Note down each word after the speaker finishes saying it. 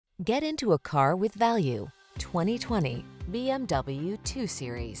Get into a car with value. 2020 BMW 2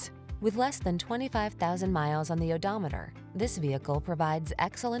 Series. With less than 25,000 miles on the odometer, this vehicle provides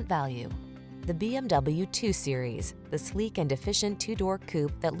excellent value. The BMW 2 Series, the sleek and efficient two-door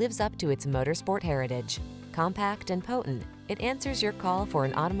coupe that lives up to its motorsport heritage. Compact and potent, it answers your call for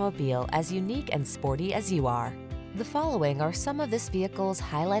an automobile as unique and sporty as you are. The following are some of this vehicle's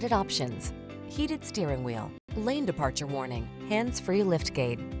highlighted options: heated steering wheel, lane departure warning, hands-free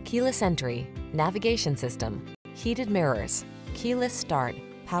liftgate, keyless entry, navigation system, heated mirrors, keyless start,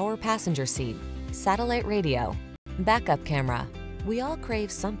 power passenger seat, satellite radio, backup camera. We all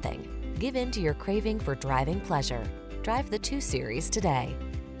crave something. Give in to your craving for driving pleasure. Drive the 2 Series today.